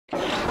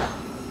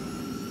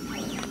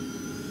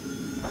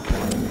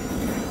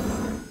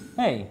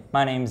Hey,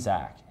 my name's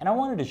Zach, and I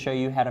wanted to show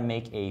you how to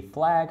make a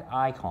flag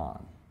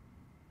icon.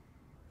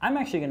 I'm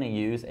actually going to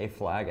use a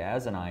flag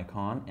as an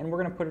icon, and we're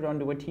going to put it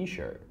onto a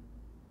t-shirt.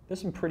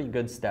 There's some pretty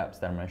good steps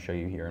that I'm going to show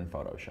you here in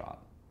Photoshop.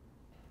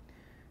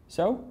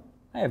 So,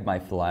 I have my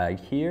flag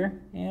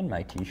here and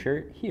my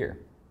t-shirt here.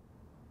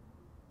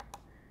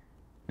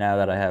 Now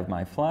that I have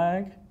my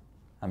flag,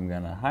 I'm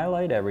going to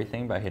highlight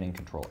everything by hitting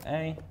Control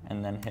A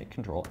and then hit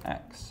Control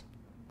X.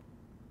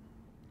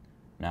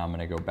 Now I'm going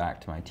to go back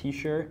to my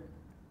t-shirt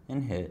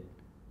and hit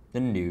the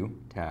New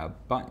Tab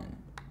button.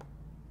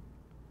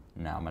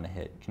 Now I'm going to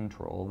hit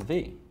Control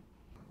V.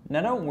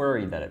 Now don't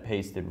worry that it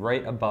pasted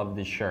right above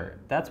the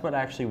shirt. That's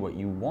what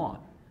you want.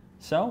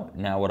 So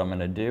now what I'm going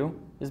to do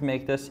is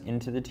make this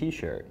into the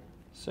t-shirt.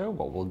 So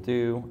what we'll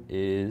do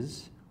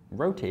is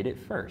rotate it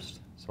first.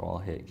 So I'll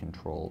hit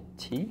Control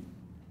T,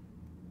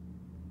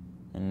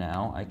 and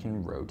now I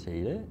can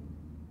rotate it.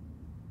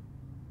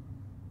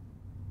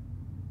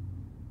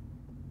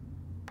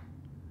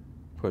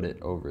 Put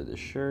it over the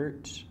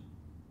shirt,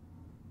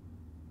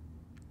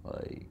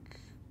 like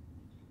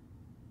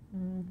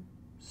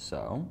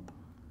so.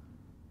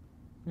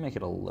 Make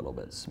it a little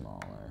bit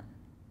smaller.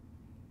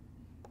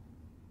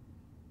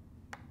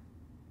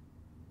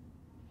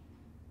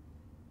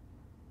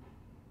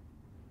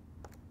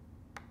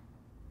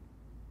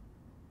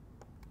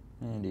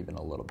 And even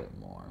a little bit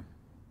more.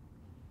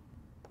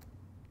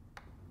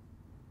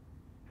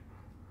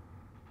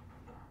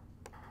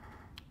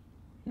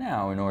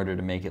 Now, in order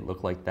to make it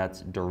look like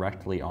that's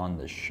directly on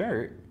the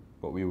shirt,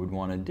 what we would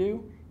want to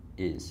do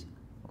is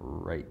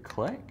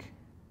right-click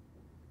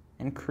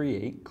and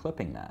create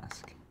clipping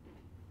mask.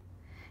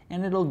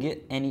 And it'll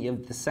get any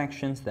of the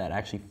sections that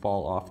actually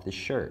fall off the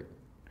shirt.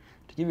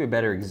 To give you a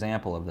better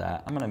example of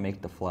that, I'm going to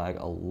make the flag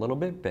a little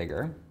bit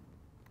bigger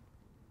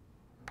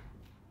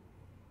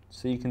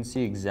so you can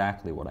see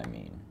exactly what I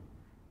mean.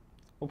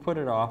 We'll put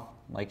it off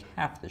like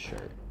half the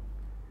shirt.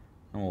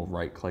 And we'll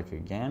right-click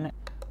again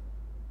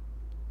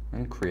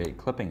and create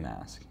clipping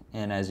mask.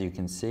 And as you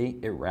can see,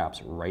 it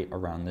wraps right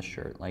around the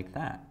shirt like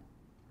that.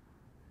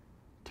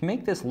 To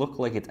make this look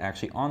like it's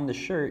actually on the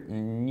shirt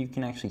and you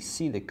can actually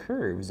see the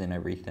curves and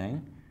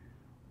everything,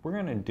 we're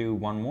going to do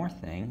one more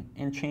thing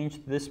and change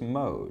this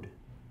mode.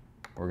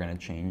 We're going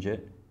to change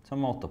it to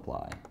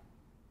multiply.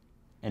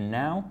 And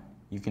now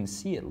you can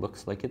see it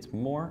looks like it's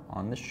more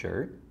on the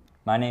shirt.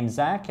 My name's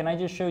Zach, and I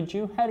just showed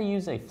you how to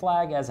use a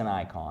flag as an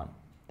icon.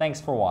 Thanks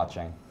for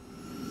watching.